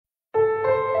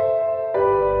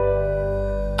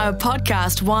A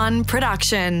Podcast One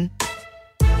production.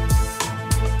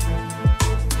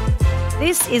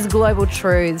 This is Global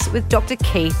Truths with Dr.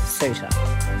 Keith Suter.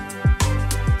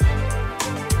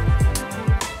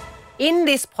 In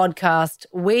this podcast,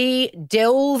 we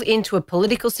delve into a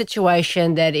political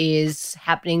situation that is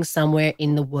happening somewhere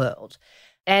in the world.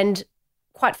 And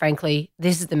quite frankly,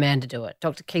 this is the man to do it.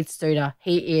 Dr. Keith Suter,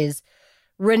 he is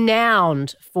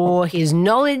renowned for his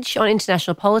knowledge on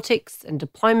international politics and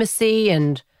diplomacy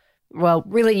and, well,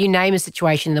 really you name a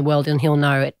situation in the world and he'll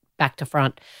know it back to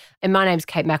front. And my name's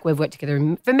Kate Mack. We've worked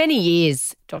together for many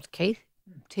years, Dr. Keith,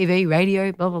 TV,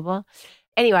 radio, blah, blah, blah.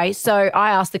 Anyway, so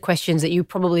I asked the questions that you're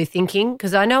probably thinking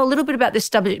because I know a little bit about this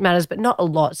subject matters, but not a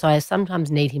lot. So I sometimes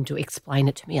need him to explain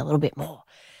it to me a little bit more.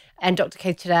 And Dr.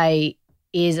 Keith, today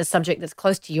is a subject that's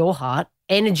close to your heart,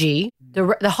 energy.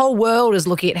 The whole world is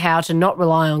looking at how to not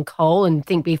rely on coal and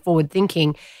be forward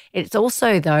thinking. It's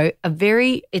also, though,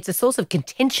 it's a source of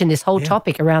contention, this whole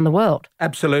topic around the world.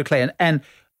 Absolutely. And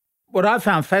what I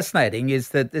found fascinating is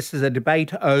that this is a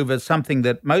debate over something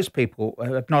that most people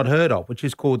have not heard of, which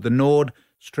is called the Nord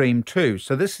Stream 2.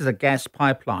 So this is a gas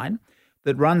pipeline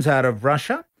that runs out of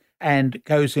Russia and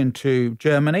goes into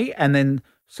Germany, and then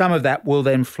some of that will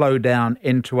then flow down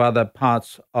into other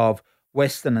parts of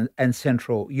Western and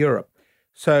Central Europe.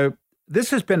 So this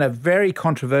has been a very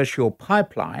controversial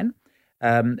pipeline.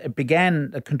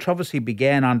 The controversy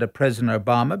began under President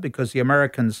Obama because the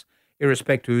Americans,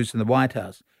 irrespective of who's in the White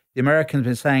House, the Americans have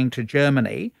been saying to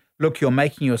Germany, look, you're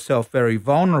making yourself very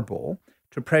vulnerable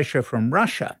to pressure from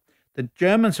Russia. The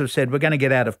Germans have said, we're going to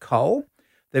get out of coal.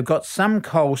 They've got some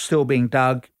coal still being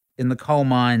dug in the coal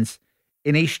mines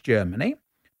in East Germany,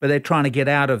 but they're trying to get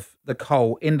out of the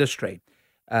coal industry.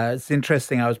 It's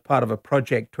interesting, I was part of a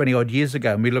project 20-odd years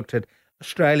ago, and we looked at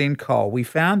Australian coal. We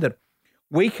found that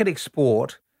we could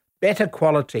export better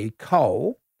quality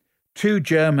coal to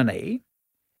Germany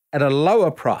at a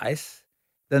lower price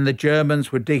than the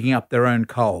Germans were digging up their own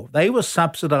coal. They were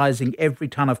subsidizing every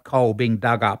ton of coal being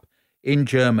dug up in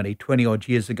Germany 20-odd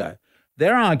years ago.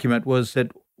 Their argument was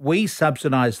that we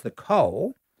subsidize the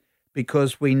coal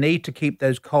because we need to keep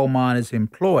those coal miners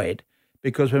employed,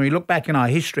 because when we look back in our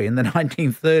history in the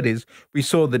 1930s, we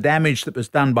saw the damage that was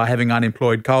done by having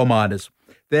unemployed coal miners.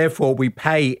 Therefore, we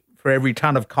pay for every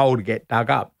ton of coal to get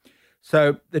dug up.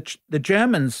 So the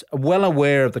Germans are well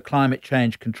aware of the climate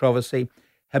change controversy,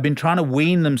 have been trying to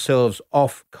wean themselves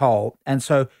off coal. And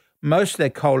so most of their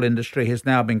coal industry has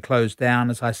now been closed down.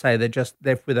 As I say, they're just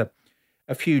left with a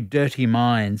few dirty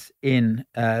mines in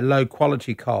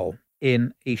low-quality coal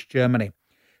in East Germany.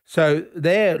 So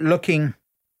they're looking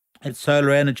at solar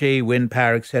energy, wind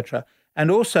power, etc., and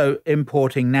also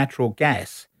importing natural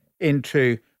gas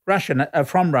into Russia,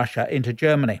 from Russia into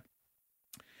Germany,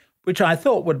 which I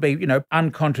thought would be,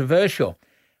 uncontroversial.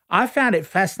 I found it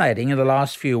fascinating in the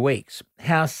last few weeks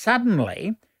how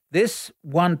suddenly this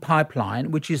one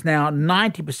pipeline, which is now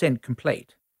 90%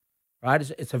 complete,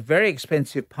 right? It's a very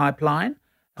expensive pipeline,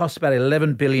 costs about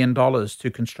 $11 billion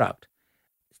to construct.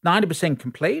 It's 90%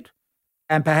 complete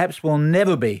and perhaps will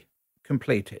never be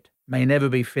completed, may never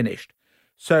be finished.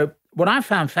 So what I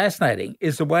found fascinating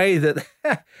is the way that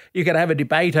you could have a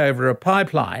debate over a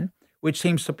pipeline which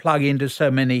seems to plug into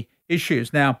so many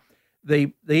issues. Now,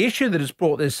 the issue that has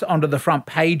brought this onto the front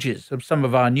pages of some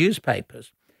of our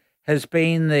newspapers has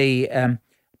been the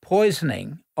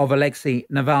poisoning of Alexei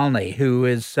Navalny, who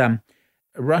is a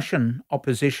Russian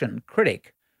opposition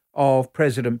critic of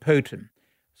President Putin.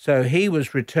 So he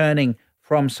was returning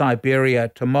from Siberia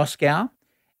to Moscow,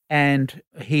 and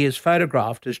he is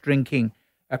photographed as drinking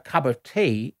a cup of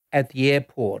tea at the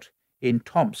airport in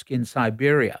Tomsk in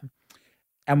Siberia.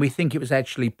 And we think it was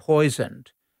actually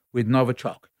poisoned with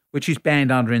Novichok, which is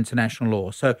banned under international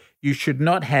law. So you should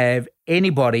not have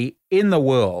anybody in the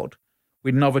world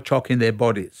with Novichok in their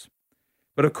bodies.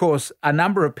 But of course, a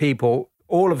number of people,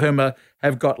 all of whom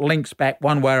have got links back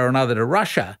one way or another to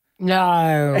Russia.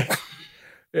 No.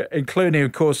 Including,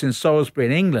 of course, in Salisbury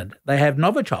in England, they have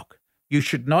Novichok. You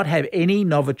should not have any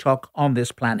Novichok on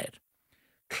this planet.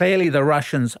 Clearly, the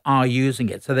Russians are using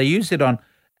it. So they used it on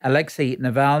Alexei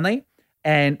Navalny,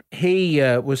 and he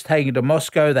was taken to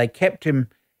Moscow. They kept him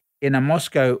in a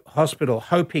Moscow hospital,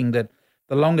 hoping that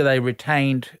the longer they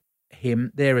retained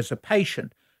him there as a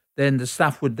patient, then the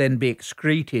stuff would then be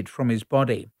excreted from his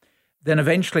body. Then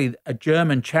eventually a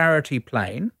German charity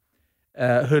plane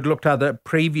who had looked at the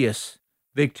previous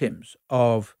victims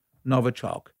of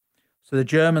Novichok. So the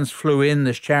Germans flew in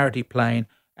this charity plane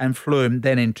and flew him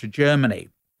then into Germany.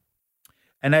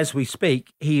 And as we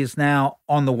speak, he is now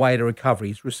on the way to recovery.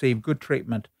 He's received good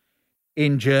treatment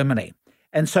in Germany.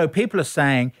 And so people are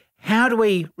saying, how do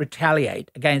we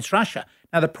retaliate against Russia?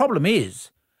 Now, the problem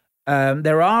is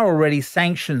there are already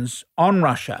sanctions on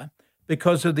Russia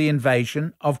because of the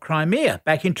invasion of Crimea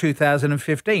back in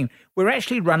 2015. We're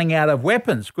actually running out of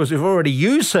weapons because we've already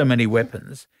used so many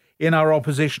weapons in our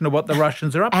opposition to what the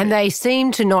Russians are up to. And they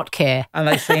seem to not care.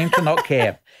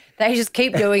 They just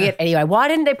keep doing it anyway. Why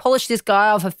didn't they polish this guy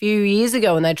off a few years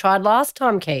ago when they tried last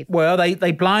time, Keith? Well,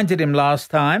 they blinded him last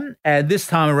time, and this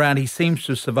time around he seems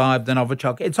to have survived the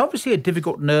Novichok. It's obviously a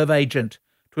difficult nerve agent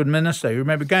to administer. You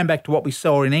remember, going back to what we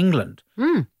saw in England,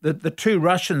 the two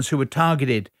Russians who were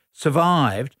targeted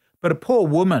survived, but a poor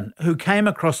woman who came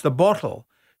across the bottle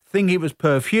thinking it was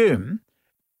perfume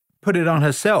put it on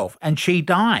herself, and she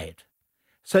died.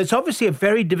 So it's obviously a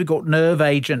very difficult nerve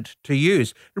agent to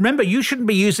use. Remember, you shouldn't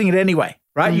be using it anyway,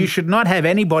 right? You should not have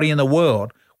anybody in the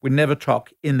world with Novichok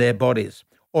in their bodies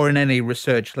or in any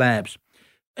research labs.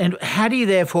 And how do you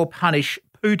therefore punish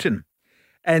Putin?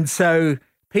 And so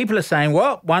people are saying,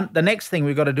 well, the next thing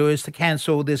we've got to do is to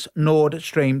cancel this Nord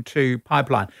Stream 2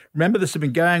 pipeline. Remember, this has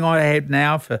been going on ahead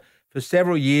now for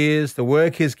several years. The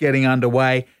work is getting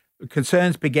underway.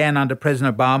 Concerns began under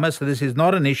President Obama, so this is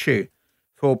not an issue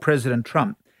for President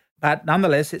Trump. But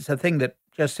nonetheless, it's a thing that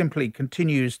just simply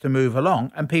continues to move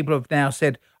along. And people have now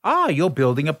said, you're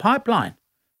building a pipeline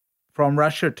from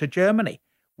Russia to Germany.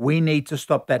 We need to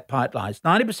stop that pipeline. It's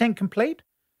 90% complete.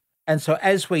 And so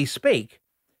as we speak,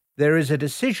 there is a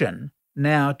decision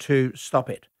now to stop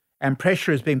it. And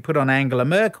pressure is being put on Angela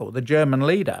Merkel, the German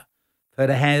leader,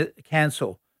 for her to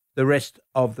cancel the rest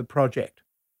of the project.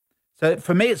 So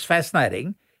for me, it's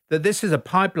fascinating that this is a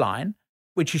pipeline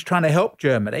which is trying to help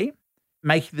Germany,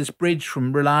 making this bridge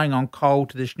from relying on coal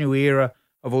to this new era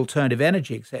of alternative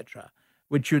energy, etc.,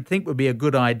 which you'd think would be a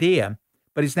good idea,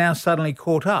 but is now suddenly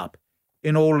caught up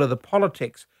in all of the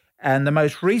politics. And the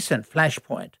most recent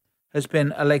flashpoint has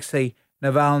been Alexei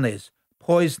Navalny's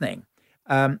poisoning.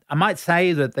 I might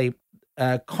say that the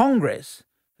Congress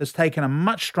has taken a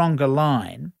much stronger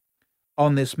line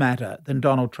on this matter than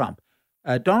Donald Trump.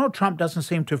 Donald Trump doesn't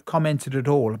seem to have commented at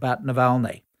all about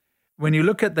Navalny. When you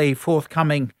look at the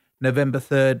forthcoming November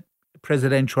 3rd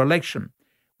presidential election,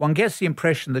 one gets the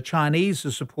impression the Chinese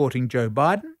are supporting Joe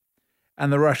Biden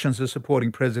and the Russians are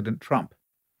supporting President Trump.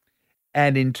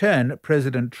 And in turn,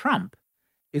 President Trump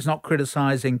is not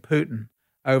criticizing Putin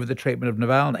over the treatment of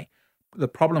Navalny. The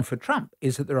problem for Trump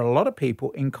is that there are a lot of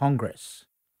people in Congress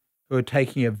who are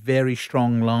taking a very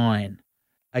strong line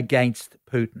against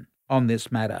Putin on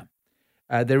this matter.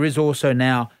 There is also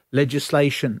now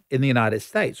legislation in the United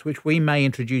States, which we may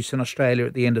introduce in Australia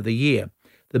at the end of the year,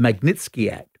 the Magnitsky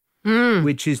Act,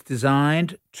 which is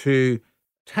designed to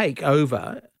take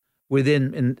over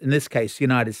within, in this case, the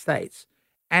United States,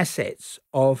 assets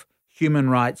of human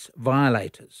rights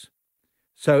violators.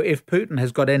 So if Putin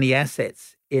has got any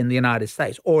assets in the United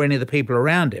States or any of the people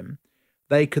around him,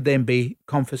 they could then be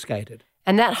confiscated.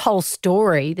 And that whole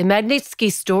story, the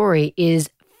Magnitsky story, is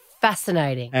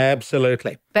fascinating.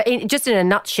 Absolutely. But just in a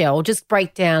nutshell, just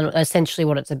break down essentially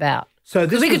what it's about. So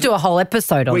we could do a whole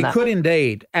episode on that. We could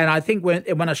indeed. And I think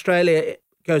when Australia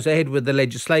goes ahead with the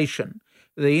legislation,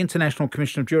 the International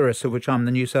Commission of Jurists, of which I'm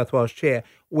the New South Wales chair,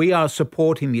 we are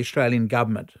supporting the Australian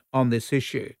government on this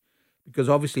issue because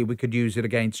obviously we could use it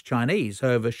against Chinese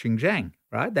over Xinjiang,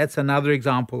 right? That's another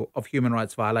example of human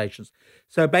rights violations.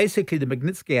 So basically the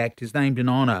Magnitsky Act is named in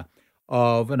honour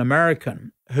of an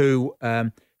American who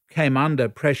came under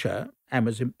pressure and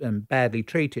was badly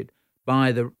treated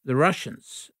by the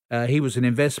Russians. He was an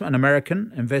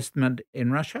American investment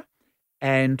in Russia,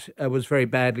 and was very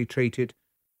badly treated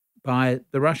by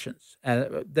the Russians.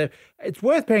 It's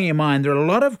worth bearing in mind there are a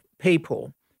lot of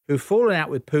people who've fallen out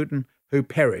with Putin who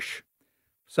perish.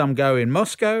 Some go in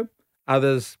Moscow,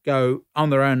 others go on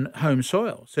their own home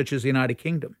soil, such as the United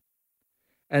Kingdom.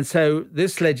 And so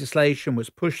this legislation was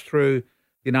pushed through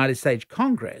the United States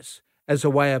Congress as a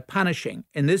way of punishing,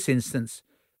 in this instance,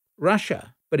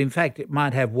 Russia, but in fact it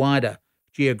might have wider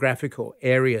geographical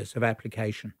areas of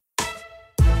application.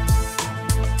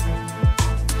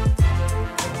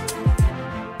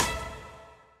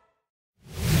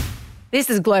 This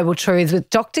is Global Truths with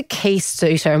Dr. Keith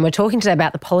Suter, and we're talking today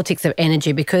about the politics of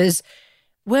energy because,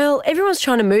 well, everyone's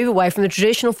trying to move away from the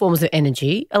traditional forms of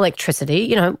energy,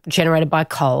 electricity, generated by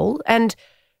coal, and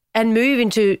move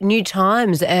into new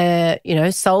times,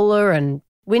 solar and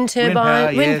wind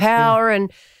turbine, wind power,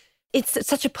 and it's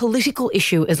such a political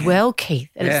issue as well, Keith.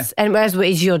 And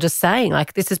as you're just saying,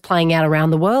 this is playing out around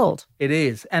the world. It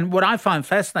is. And what I find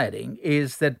fascinating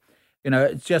is that,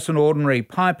 it's just an ordinary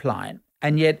pipeline,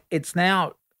 and yet it's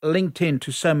now linked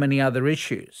into so many other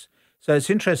issues. So it's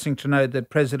interesting to note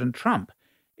that President Trump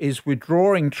is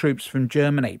withdrawing troops from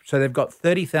Germany. So they've got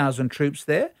 30,000 troops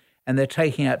there, and they're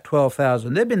taking out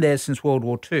 12,000. They've been there since World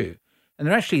War II, and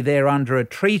they're actually there under a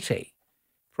treaty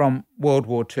from World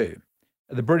War II.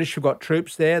 The British have got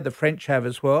troops there, the French have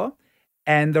as well,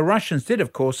 and the Russians did,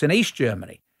 of course, in East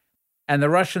Germany. And the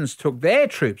Russians took their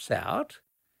troops out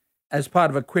as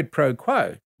part of a quid pro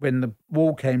quo. When the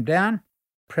wall came down,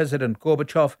 President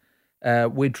Gorbachev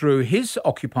withdrew his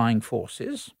occupying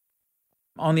forces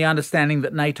on the understanding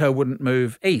that NATO wouldn't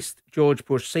move east. George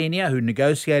Bush Sr., who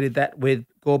negotiated that with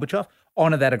Gorbachev,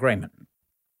 honoured that agreement.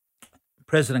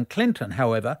 President Clinton,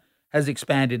 however, has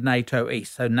expanded NATO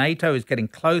east. So NATO is getting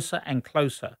closer and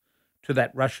closer to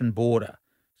that Russian border.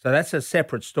 So that's a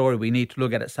separate story we need to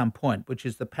look at some point, which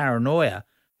is the paranoia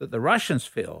that the Russians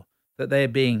feel that they're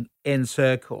being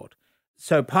encircled.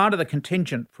 So part of the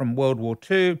contingent from World War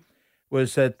II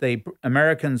was that the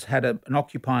Americans had an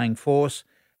occupying force.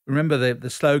 Remember the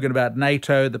slogan about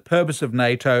NATO, the purpose of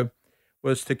NATO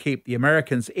was to keep the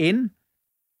Americans in,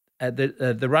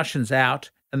 the Russians out,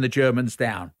 and the Germans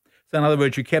down. So in other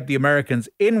words, you kept the Americans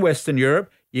in Western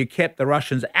Europe, you kept the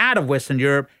Russians out of Western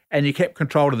Europe, and you kept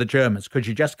control of the Germans because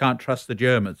you just can't trust the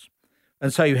Germans.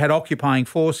 And so you had occupying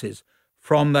forces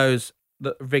from those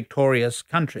victorious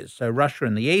countries. So Russia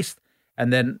in the east,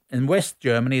 and then in West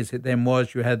Germany, as it then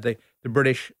was, you had the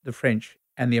British, the French,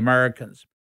 and the Americans.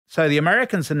 So the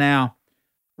Americans are now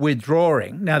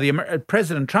withdrawing. Now,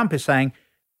 President Trump is saying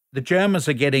the Germans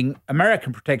are getting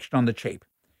American protection on the cheap.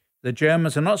 The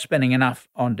Germans are not spending enough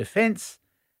on defense.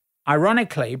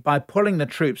 Ironically, by pulling the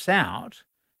troops out,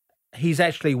 he's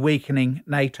actually weakening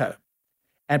NATO.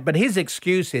 But his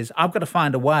excuse is, I've got to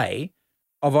find a way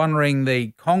of honoring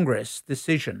the Congress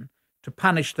decision to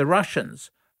punish the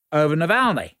Russians over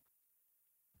Navalny.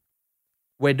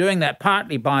 We're doing that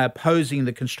partly by opposing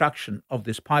the construction of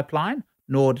this pipeline,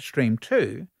 Nord Stream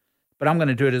 2, but I'm going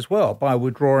to do it as well by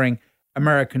withdrawing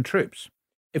American troops.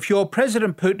 If you're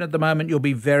President Putin at the moment, you'll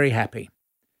be very happy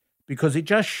because it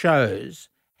just shows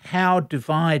how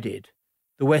divided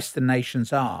the Western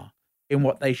nations are in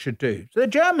what they should do. So the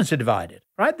Germans are divided,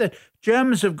 right? The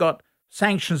Germans have got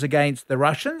sanctions against the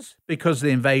Russians because of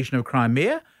the invasion of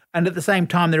Crimea, and at the same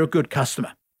time, they're a good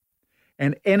customer.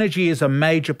 And energy is a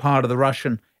major part of the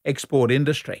Russian export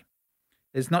industry.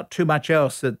 There's not too much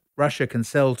else that Russia can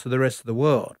sell to the rest of the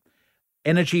world.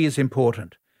 Energy is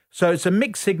important. So it's a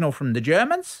mixed signal from the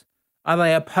Germans. Are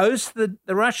they opposed to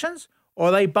the Russians, or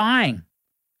are they buying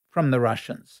from the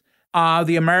Russians? Are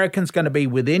the Americans going to be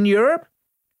within Europe,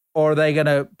 or are they going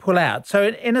to pull out? So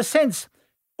in a sense,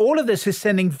 all of this is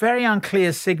sending very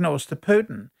unclear signals to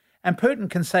Putin. And Putin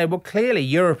can say, well, clearly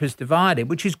Europe is divided,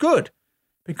 which is good.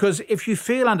 Because if you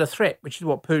feel under threat, which is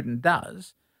what Putin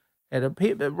does,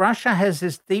 Russia has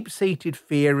this deep-seated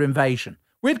fear of invasion.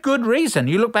 With good reason.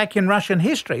 You look back in Russian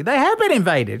history, they have been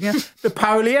invaded. You know,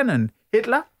 Napoleon and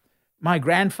Hitler. My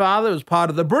grandfather was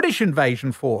part of the British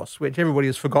invasion force, which everybody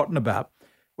has forgotten about,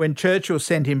 when Churchill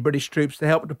sent in British troops to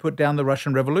help to put down the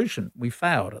Russian Revolution. We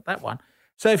failed at that one.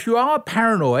 So if you are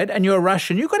paranoid and you're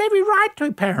Russian, you've got every right to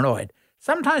be paranoid.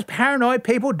 Sometimes paranoid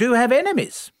people do have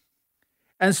enemies.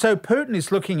 And so Putin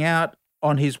is looking out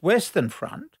on his Western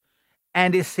front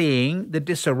and is seeing the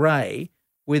disarray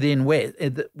within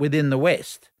the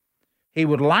West. He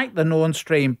would like the Nord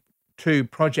Stream 2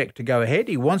 project to go ahead.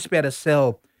 He wants to be able to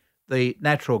sell the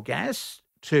natural gas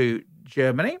to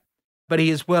Germany, but he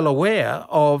is well aware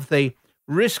of the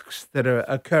risks that are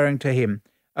occurring to him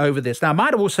over this. Now, I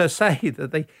might also say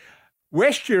that the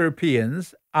West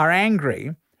Europeans are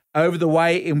angry over the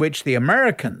way in which the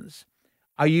Americans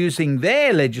are using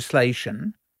their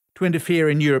legislation to interfere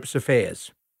in Europe's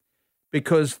affairs,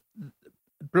 because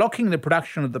blocking the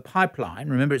production of the pipeline,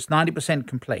 remember it's 90%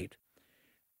 complete,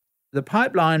 the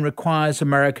pipeline requires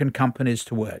American companies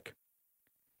to work.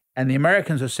 And the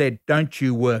Americans have said, don't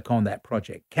you work on that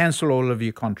project. Cancel all of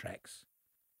your contracts.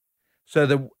 So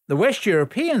the West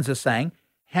Europeans are saying,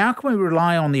 how can we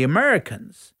rely on the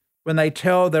Americans when they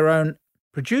tell their own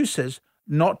producers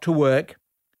not to work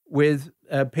with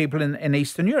people in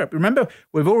Eastern Europe? Remember,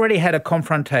 we've already had a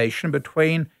confrontation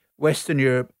between Western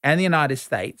Europe and the United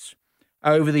States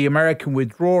over the American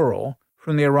withdrawal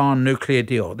from the Iran nuclear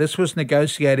deal. This was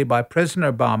negotiated by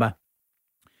President Obama.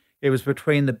 It was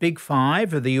between the big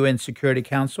five of the UN Security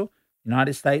Council,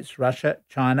 United States, Russia,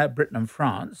 China, Britain, and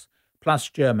France, plus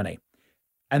Germany.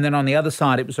 And then on the other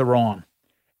side, it was Iran.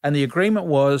 And the agreement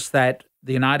was that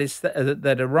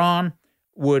that Iran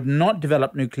would not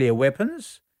develop nuclear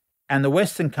weapons, and the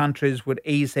Western countries would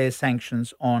ease their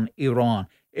sanctions on Iran.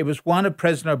 It was one of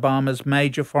President Obama's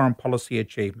major foreign policy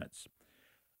achievements.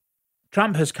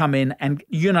 Trump has come in and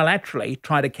unilaterally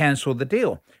tried to cancel the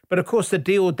deal. But of course, the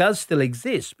deal does still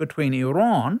exist between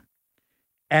Iran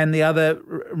and the other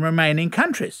remaining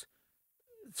countries.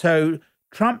 So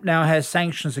Trump now has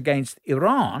sanctions against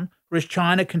Iran, whereas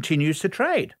China continues to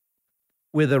trade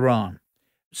with Iran.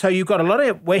 So you've got a lot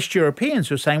of West Europeans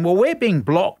who are saying, well, we're being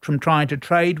blocked from trying to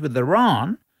trade with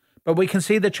Iran, but we can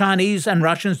see the Chinese and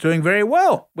Russians doing very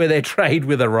well with their trade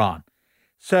with Iran.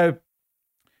 So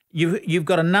you've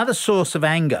got another source of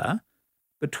anger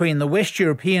between the West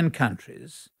European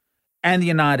countries and the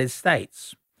United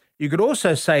States. You could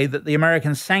also say that the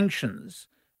American sanctions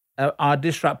are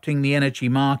disrupting the energy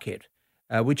market,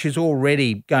 which is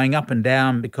already going up and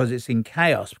down because it's in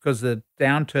chaos, because of the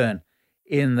downturn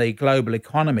in the global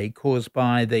economy caused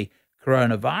by the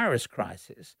coronavirus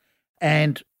crisis.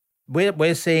 And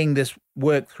we're seeing this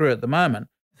work through at the moment,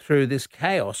 through this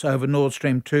chaos over Nord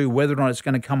Stream 2, whether or not it's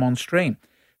going to come on stream.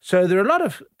 So there are a lot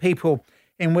of people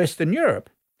in Western Europe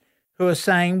who are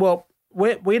saying, well,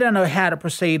 we don't know how to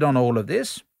proceed on all of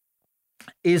this.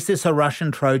 Is this a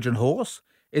Russian Trojan horse?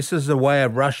 Is this a way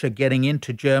of Russia getting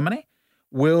into Germany?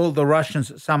 Will the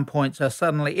Russians at some point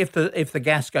suddenly, if the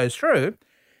gas goes through,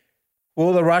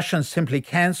 will the Russians simply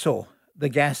cancel the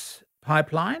gas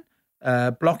pipeline,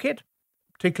 block it,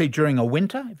 particularly during a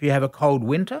winter? If you have a cold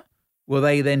winter, will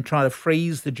they then try to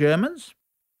freeze the Germans?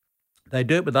 They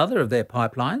do it with other of their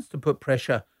pipelines to put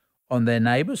pressure on their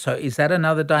neighbours. So is that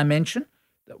another dimension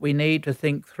that we need to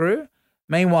think through?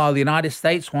 Meanwhile, the United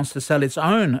States wants to sell its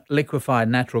own liquefied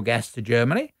natural gas to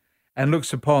Germany and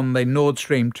looks upon the Nord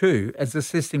Stream 2 as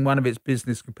assisting one of its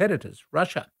business competitors,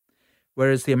 Russia,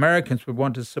 whereas the Americans would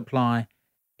want to supply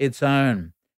its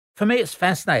own. For me, it's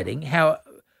fascinating how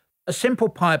a simple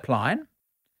pipeline,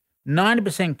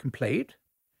 90% complete,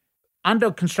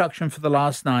 under construction for the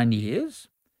last 9 years,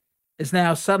 is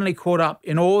now suddenly caught up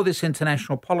in all this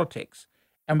international politics.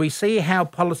 And we see how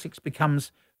politics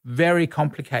becomes very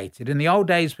complicated. In the old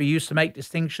days, we used to make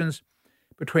distinctions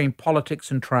between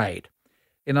politics and trade.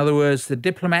 In other words, the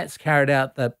diplomats carried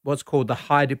out what's called the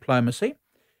high diplomacy,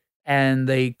 and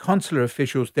the consular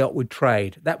officials dealt with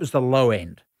trade. That was the low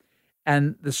end.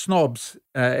 And the snobs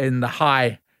in the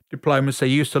high diplomacy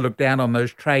used to look down on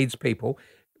those tradespeople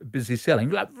busy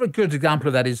selling. A good example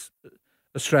of that is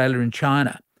Australia and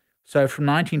China. So from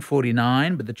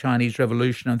 1949, with the Chinese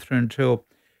Revolution and through until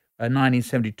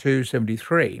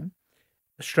 1972-73,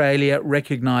 Australia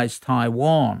recognised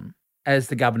Taiwan as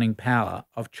the governing power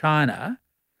of China.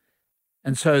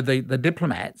 And so the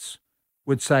diplomats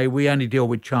would say, we only deal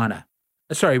with Taiwan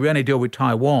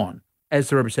as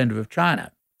the representative of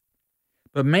China.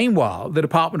 But meanwhile, the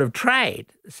Department of Trade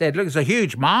said, look, there's a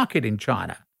huge market in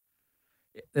China.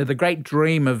 The great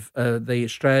dream of the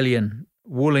Australian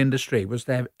wool industry was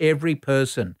to have every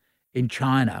person in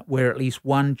China wear at least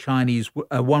one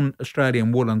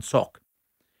Australian woolen sock.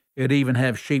 It'd even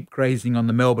have sheep grazing on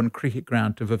the Melbourne cricket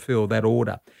ground to fulfil that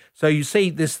order. So you see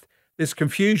this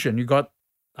confusion. You've got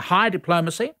high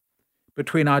diplomacy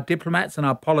between our diplomats and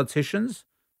our politicians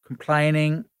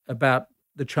complaining about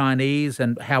the Chinese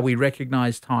and how we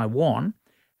recognize Taiwan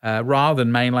rather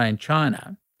than mainland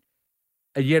China.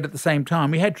 And yet at the same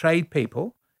time, we had trade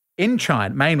people in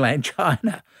China, mainland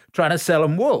China, trying to sell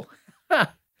them wool.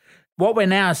 What we're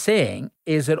now seeing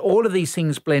is that all of these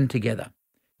things blend together.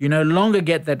 You no longer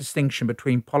get that distinction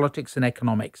between politics and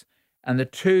economics, and the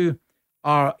two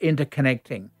are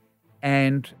interconnecting.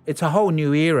 And it's a whole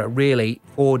new era, really,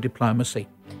 for diplomacy.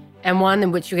 And one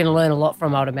in which you're going to learn a lot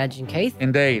from, I would imagine, Keith.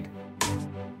 Indeed.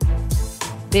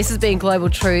 This has been Global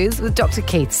Truths with Dr.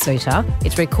 Keith Suter.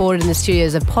 It's recorded in the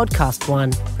studios of Podcast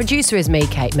One. Producer is me,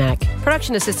 Kate Mack.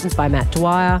 Production assistance by Matt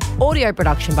Dwyer. Audio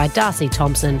production by Darcy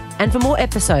Thompson. And for more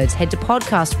episodes, head to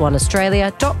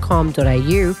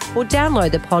podcastoneaustralia.com.au or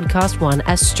download the Podcast One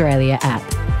Australia app.